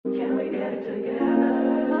Hi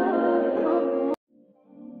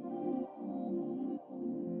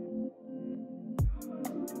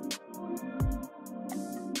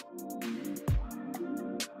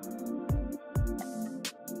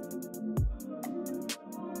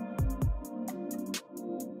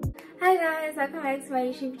guys, welcome back to my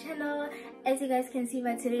YouTube channel. As you guys can see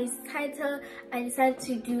by today's title, I decided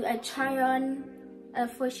to do a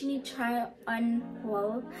Foschini try on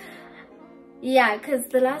haul. Yeah, because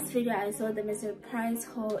the last video I saw them as a surprise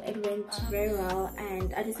haul, it went very well,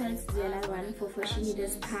 and I decided to do another one for Foschini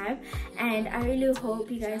this time. And I really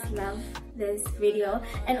hope you guys love this video.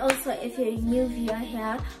 And also, if you're a new viewer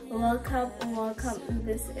here, welcome.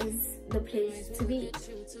 This is the place to be.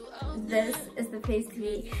 This is the place to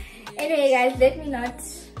be. Anyway guys, let me not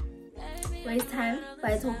waste time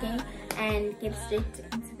by talking and get straight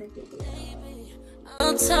into the video.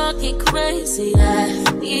 I'm talking crazy, I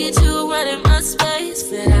need you running my space,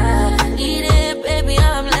 but I need it, baby,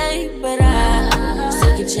 I'm late, but I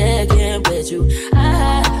still can check in with you.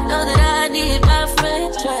 I know that I need my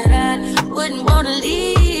friends, but I wouldn't wanna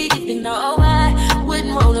leave, you know, I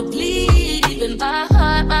wouldn't wanna bleed, even my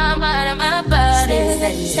heart, my mind, and my body.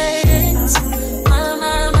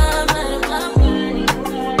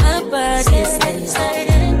 My body says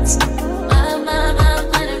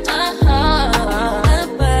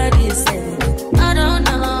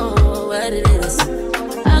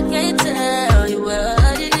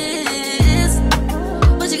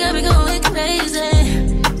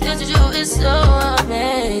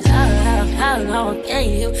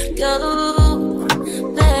go,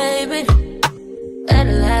 baby. At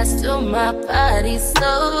last, to my body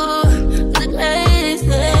so crazy,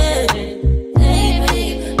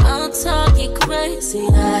 baby. I'm talking crazy.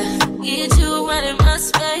 I need you running my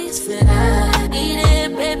space, but I need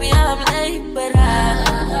it, baby. I'm late, but I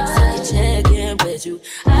still check in with you.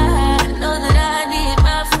 I know that I